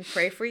something I can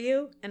pray for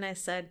you? And I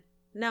said,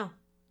 no.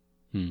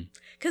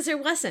 Because there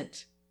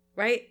wasn't,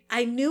 right?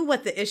 I knew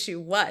what the issue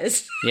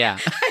was. Yeah.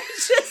 I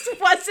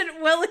just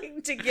wasn't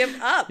willing to give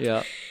up.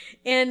 Yeah.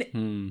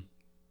 And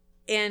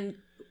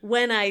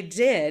when I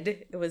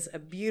did, it was a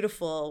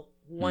beautiful,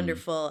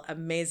 wonderful,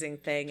 amazing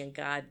thing. And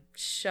God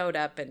showed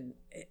up and,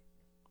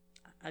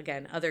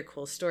 again, other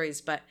cool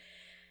stories. But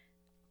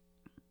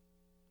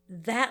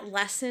that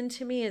lesson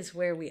to me is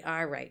where we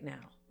are right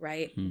now,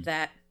 right?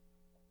 That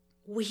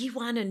we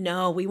want to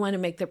know. We want to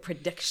make the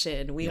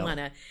prediction. We want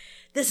to,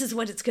 this is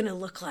what it's going to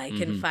look like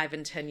in 5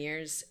 and 10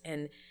 years.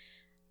 And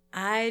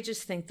I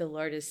just think the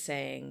Lord is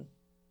saying,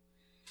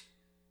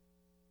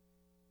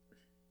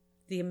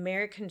 the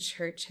American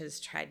church has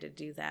tried to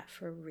do that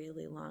for a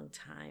really long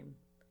time,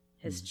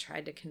 has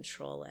tried to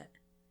control it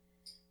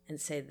and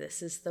say,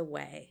 this is the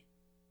way.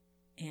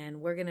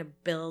 And we're going to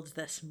build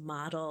this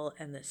model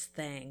and this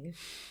thing.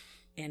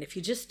 And if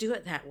you just do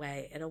it that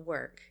way, it'll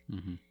work.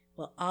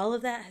 Well, all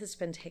of that has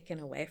been taken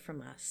away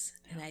from us.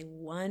 And I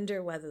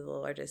wonder whether the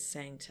Lord is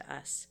saying to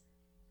us,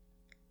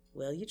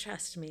 will you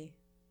trust me?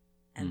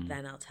 And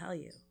then I'll tell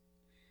you.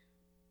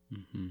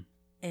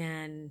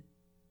 And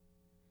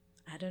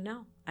I don't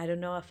know. I don't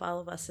know if all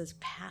of us as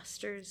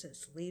pastors,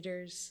 as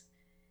leaders,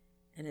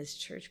 and as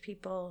church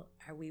people,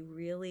 are we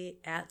really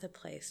at the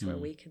place where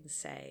we can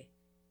say,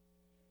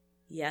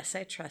 yes,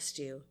 I trust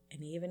you.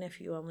 And even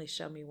if you only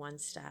show me one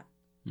step,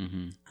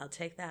 I'll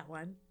take that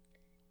one,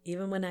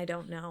 even when I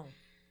don't know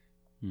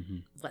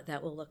what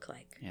that will look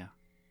like. Yeah.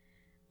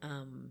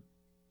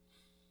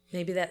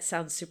 Maybe that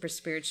sounds super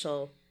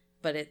spiritual,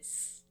 but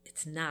it's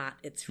not.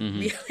 It's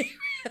really,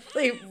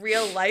 really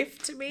real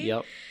life to me.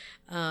 Yep.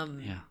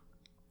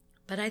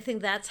 But I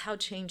think that's how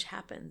change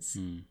happens,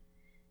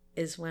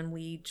 is when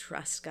we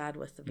trust God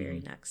with the very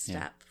next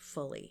step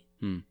fully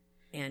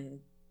and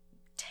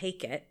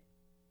take it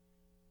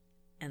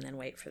and then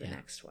wait for the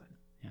next one.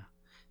 Yeah.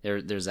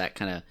 There's that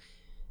kind of,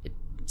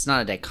 it's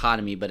not a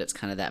dichotomy, but it's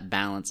kind of that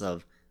balance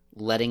of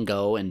letting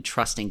go and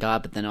trusting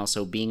God, but then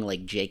also being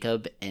like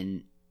Jacob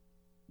and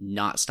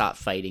not stop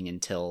fighting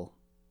until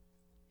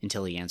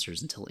he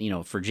answers,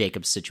 until, for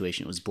Jacob's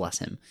situation, it was bless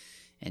him.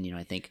 And,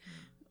 I think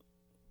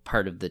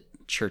part of the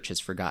church has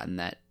forgotten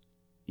that,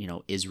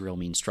 Israel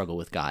means struggle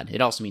with God.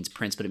 It also means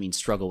prince, but it means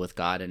struggle with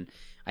God. And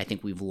I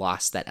think we've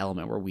lost that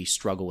element where we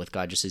struggle with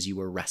God, just as you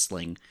were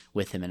wrestling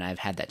with him. And I've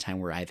had that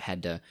time where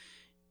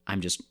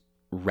I'm just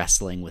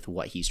wrestling with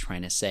what he's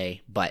trying to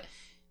say. But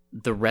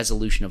the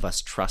resolution of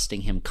us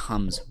trusting him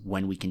comes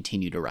when we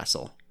continue to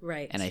wrestle.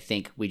 Right. And I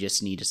think we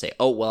just need to say,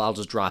 oh, well, I'll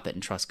just drop it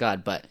and trust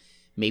God. But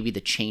maybe the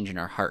change in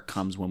our heart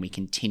comes when we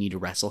continue to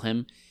wrestle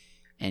him.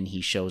 And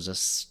he shows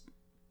us,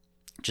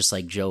 just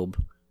like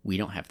Job, we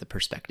don't have the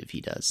perspective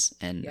he does.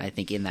 And I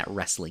think in that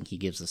wrestling, he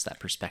gives us that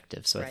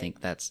perspective. So I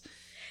think that's...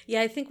 Yeah,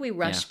 I think we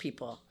rush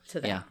people to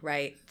that,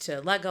 right? To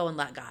let go and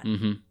let God.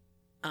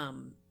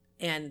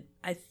 And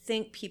I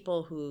think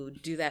people who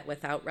do that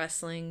without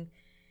wrestling,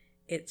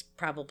 it's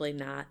probably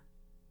not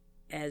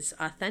as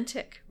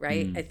authentic,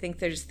 right? I think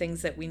there's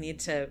things that we need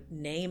to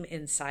name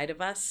inside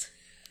of us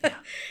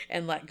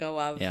and let go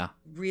of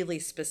really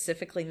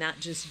specifically, not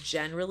just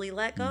generally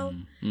let go,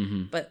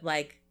 but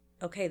like,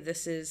 okay,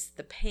 this is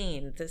the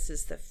pain, this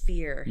is the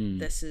fear,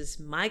 this is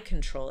my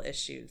control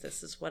issue,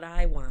 this is what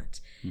I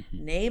want.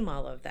 Name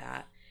all of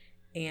that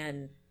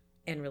and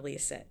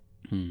release it.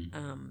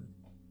 And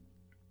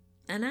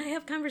I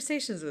have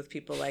conversations with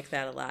people like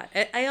that a lot.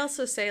 I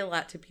also say a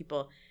lot to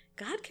people,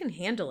 God can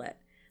handle it.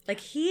 Like,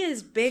 he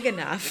is big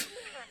enough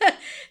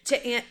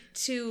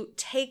to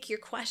take your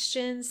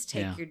questions,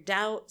 take your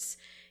doubts,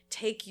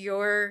 take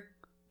your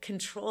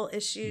control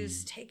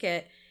issues, take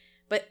it.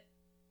 But,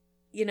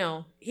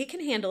 he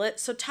can handle it.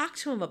 So talk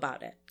to him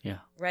about it. Yeah.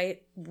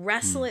 Right?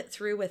 Wrestle it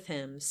through with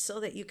him so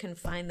that you can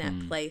find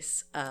that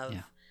place of,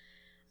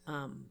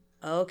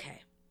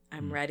 okay,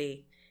 I'm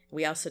ready.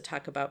 We also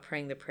talk about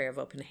praying the prayer of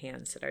open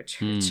hands at our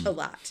church a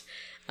lot.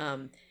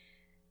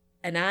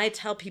 And I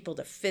tell people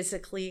to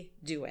physically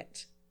do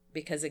it.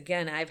 Because,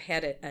 again, I've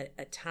had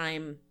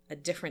a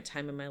different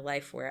time in my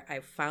life where I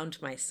found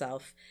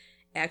myself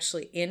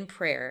actually in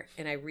prayer,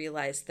 and I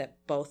realized that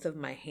both of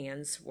my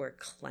hands were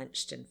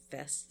clenched in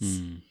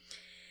fists.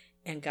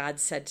 And God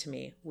said to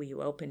me, will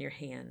you open your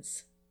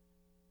hands?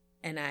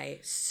 And I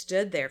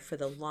stood there for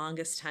the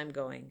longest time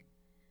going,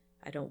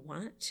 I don't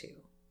want to.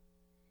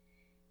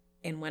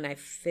 And when I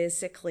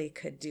physically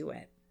could do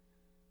it,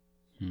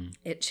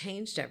 it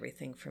changed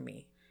everything for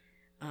me.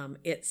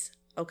 It's,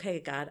 okay,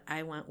 God,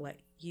 I want what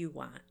you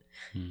want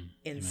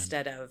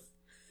instead of,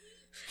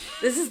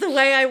 this is the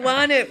way I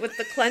want it with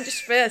the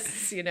clenched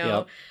fists,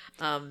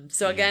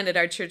 So again, at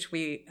our church,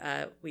 we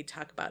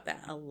talk about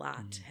that a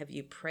lot. Have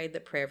you prayed the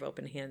prayer of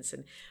open hands?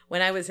 And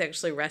when I was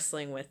actually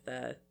wrestling with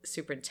the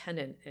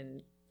superintendent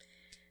and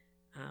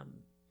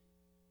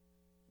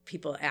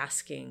people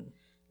asking,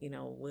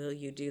 will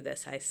you do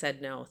this? I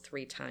said no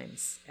 3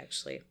 times,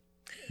 actually.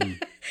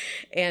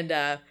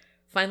 And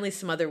finally,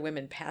 some other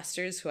women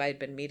pastors who I had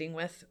been meeting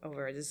with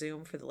over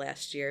Zoom for the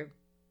last year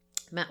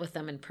met with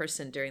them in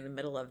person during the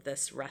middle of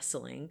this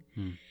wrestling.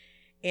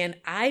 And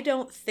I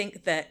don't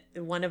think that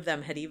one of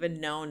them had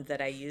even known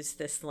that I used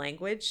this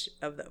language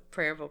of the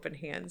prayer of open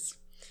hands.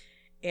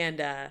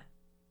 And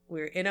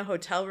we were in a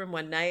hotel room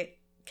one night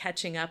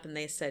catching up, and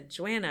they said,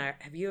 Joanna,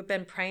 have you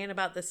been praying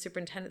about the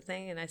superintendent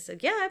thing? And I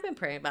said, yeah, I've been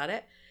praying about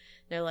it.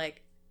 And they're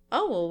like,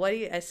 oh, well, what do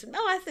you... I said,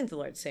 no, I think the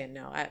Lord's saying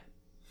no.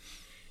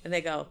 And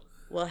they go,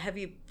 well, have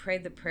you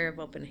prayed the prayer of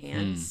open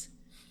hands?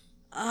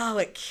 Oh,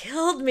 it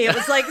killed me. It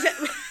was like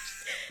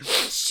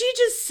she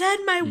just said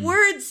my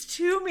words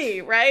to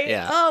me, right?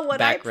 Yeah. Oh,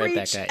 when I Back right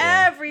preach back at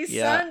you. every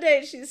Yeah.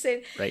 Sunday, she's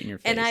saying, Right in your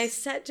face. and I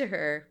said to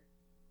her,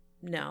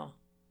 no,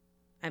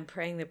 I'm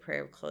praying the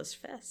prayer of closed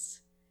fists.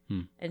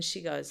 And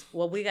she goes,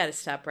 well, we got to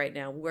stop right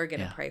now. We're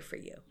going to pray for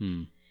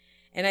you.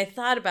 And I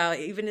thought about,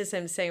 even as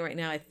I'm saying right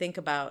now, I think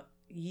about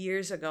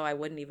years ago, I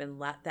wouldn't even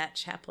let that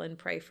chaplain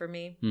pray for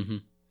me. Mm-hmm.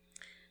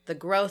 The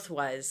growth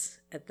was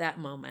at that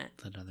moment.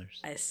 Let others.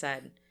 I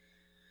said,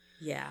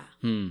 yeah,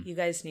 you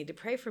guys need to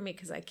pray for me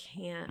because I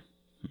can't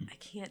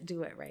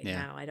do it right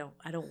now. I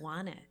don't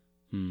want it.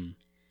 And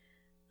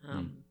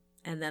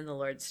then the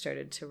Lord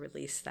started to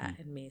release that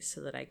in me so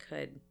that I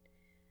could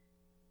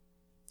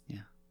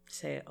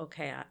say,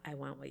 okay, I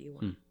want what you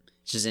want.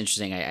 It's just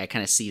interesting. I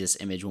kind of see this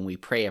image when we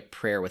pray a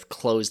prayer with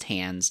closed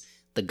hands,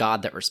 the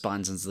God that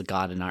responds is the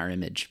God in our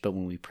image. But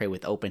when we pray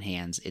with open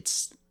hands,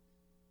 it's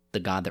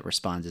the God that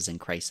responds is in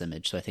Christ's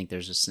image. So I think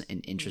there's just an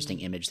interesting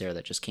image there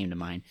that just came to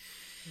mind.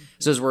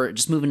 So as we're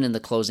just moving into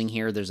the closing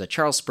here, there's a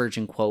Charles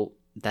Spurgeon quote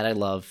that I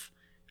love.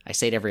 I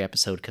say it every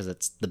episode because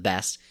it's the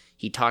best.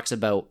 He talks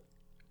about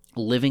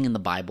living in the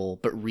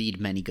Bible, but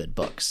read many good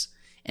books.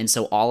 And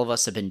so all of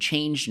us have been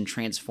changed and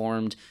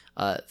transformed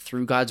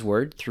through God's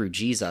word, through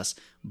Jesus.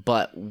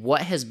 But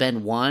what has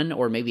been one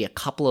or maybe a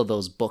couple of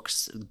those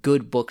books,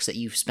 good books that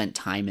you've spent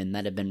time in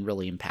that have been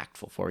really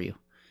impactful for you?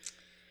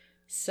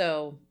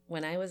 So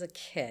when I was a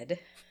kid,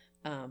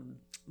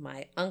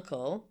 my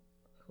uncle,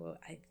 who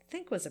I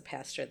think was a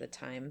pastor at the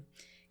time,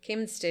 came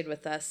and stayed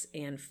with us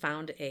and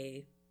found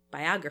a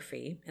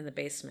biography in the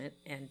basement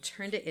and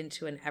turned it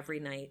into an every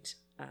night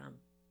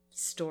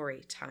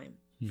story time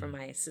for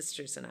my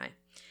sisters and I.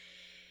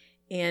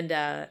 And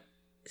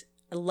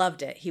I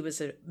loved it. He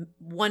was a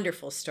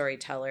wonderful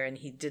storyteller, and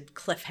he did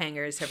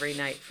cliffhangers every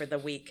night for the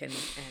week. And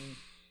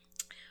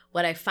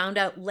what I found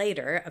out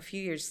later, a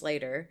few years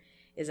later,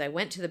 is I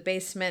went to the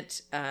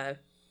basement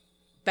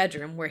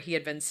bedroom where he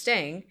had been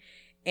staying,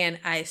 and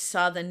I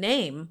saw the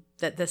name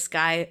that this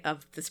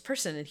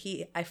person,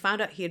 and I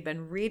found out he had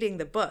been reading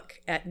the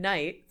book at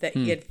night that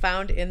he had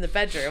found in the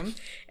bedroom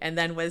and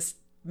then was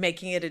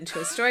making it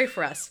into a story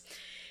for us.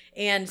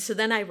 And so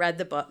then I read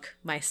the book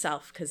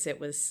myself because it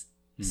was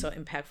so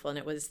impactful, and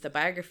it was the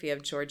biography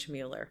of George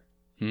Mueller.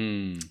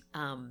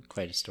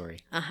 Quite a story.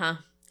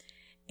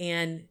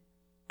 And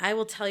I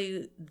will tell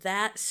you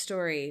that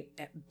story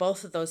at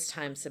both of those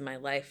times in my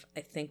life,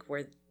 I think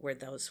were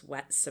those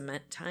wet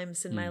cement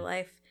times in my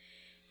life.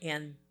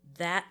 And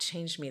that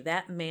changed me.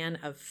 That man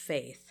of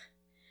faith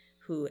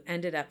who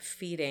ended up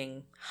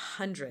feeding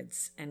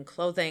hundreds and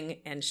clothing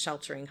and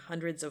sheltering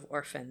hundreds of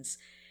orphans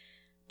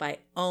by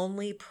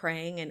only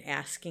praying and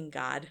asking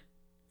God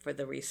for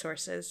the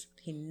resources.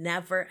 He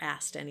never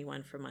asked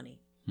anyone for money.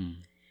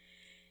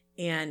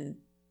 And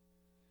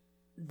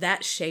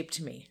that shaped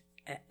me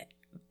at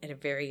a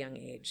very young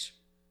age.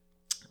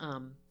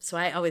 So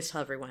I always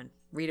tell everyone,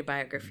 read a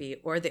biography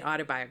or the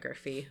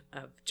autobiography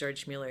of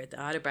George Mueller.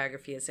 The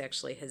autobiography is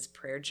actually his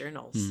prayer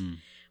journals.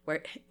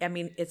 Where, I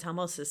mean, it's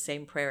almost the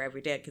same prayer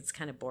every day. It gets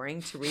kind of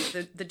boring to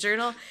read the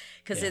journal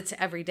because it's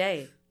every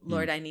day.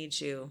 Lord, I need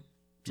you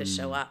to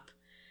show up.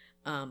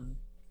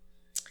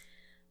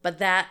 But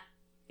that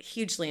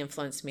hugely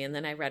influenced me. And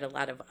then I read a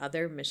lot of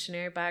other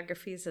missionary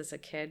biographies as a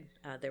kid.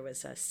 There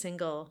was a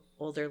single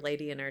older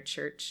lady in our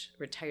church,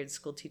 retired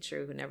school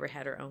teacher who never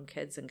had her own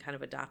kids and kind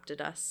of adopted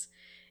us.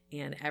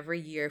 And every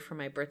year for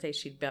my birthday,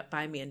 she'd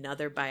buy me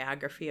another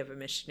biography of a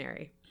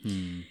missionary.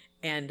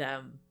 And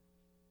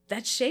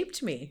that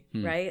shaped me,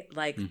 right?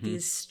 Like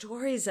these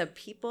stories of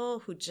people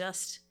who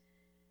just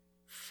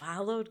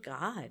followed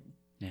God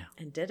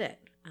and did it.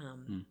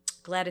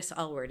 Gladys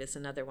Aylward is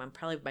another one,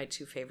 probably my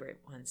two favorite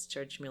ones,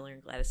 George Mueller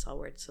and Gladys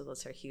Aylward. So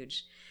those are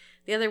huge.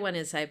 The other one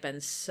is I've been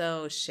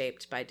so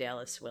shaped by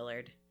Dallas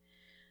Willard.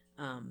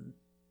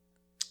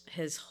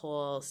 His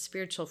whole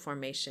spiritual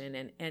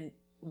formation and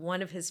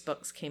one of his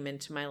books came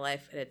into my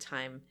life at a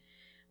time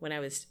when I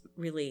was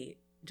really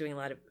doing a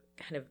lot of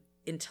kind of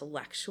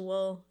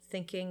intellectual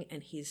thinking,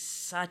 and he's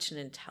such an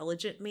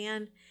intelligent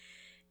man,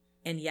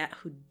 and yet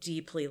who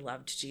deeply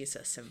loved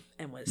Jesus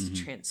and was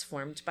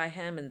transformed by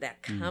him. And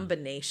that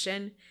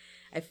combination,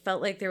 I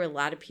felt like there were a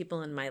lot of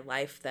people in my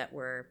life that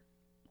were,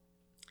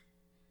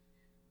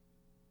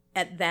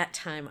 at that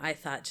time, I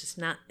thought just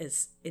not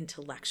as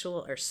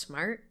intellectual or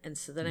smart. And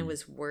so then I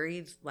was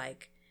worried,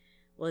 like,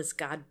 well, is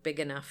God big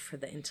enough for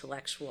the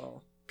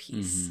intellectual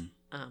piece?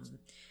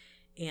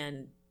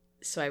 And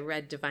so I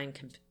read Divine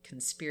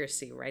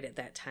Conspiracy right at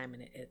that time,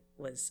 and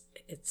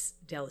it's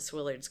Dallas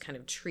Willard's kind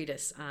of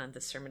treatise on the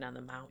Sermon on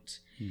the Mount.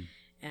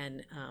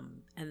 And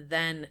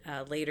then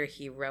later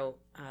he wrote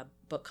a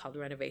book called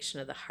Renovation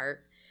of the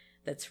Heart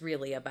that's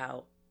really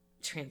about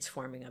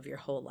transforming of your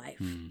whole life.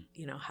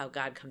 You know, how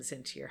God comes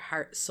into your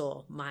heart,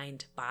 soul,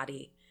 mind,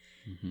 body.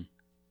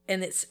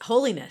 And it's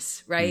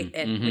holiness, right?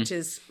 And which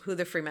is who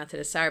the Free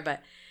Methodists are,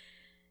 but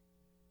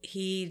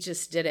he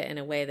just did it in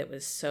a way that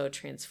was so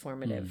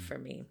transformative for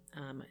me.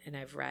 And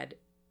I've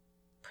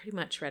pretty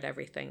much read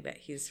everything that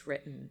he's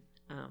written.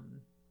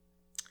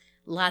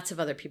 Lots of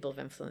other people have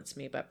influenced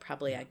me, but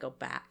probably I go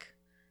back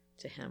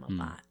to him a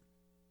lot.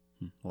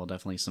 Well,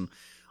 definitely some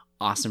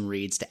awesome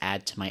reads to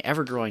add to my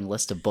ever-growing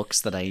list of books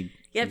that I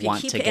if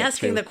want you to keep get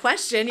asking through. the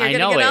question, you're I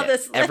going to know get all it.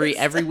 this list.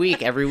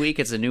 Every week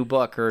it's a new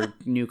book or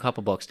new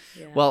couple books.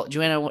 Yeah. Well,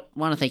 Joanna, I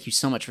want to thank you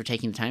so much for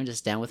taking the time to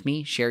sit down with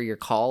me, share your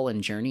call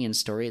and journey and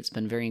story. It's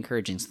been very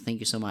encouraging, so thank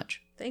you so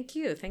much. Thank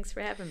you. Thanks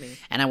for having me.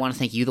 And I want to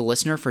thank you, the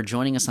listener, for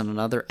joining us on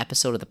another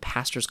episode of the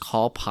Pastor's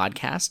Call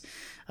podcast.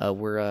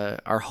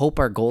 Our hope,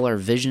 our goal, our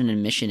vision,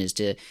 and mission is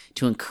to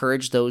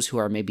encourage those who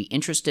are maybe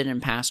interested in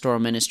pastoral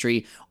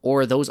ministry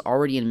or those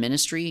already in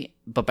ministry.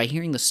 But by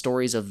hearing the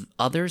stories of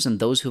others and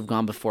those who have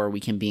gone before, we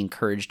can be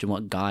encouraged in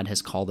what God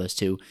has called us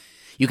to.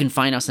 You can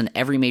find us on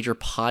every major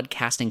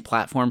podcasting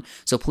platform,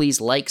 so please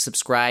like,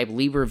 subscribe,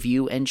 leave a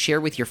review, and share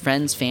with your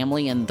friends,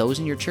 family, and those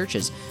in your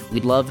churches.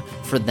 We'd love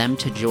for them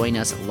to join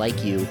us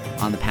like you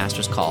on the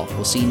Pastor's Call.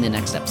 We'll see you in the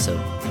next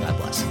episode. God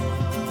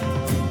bless.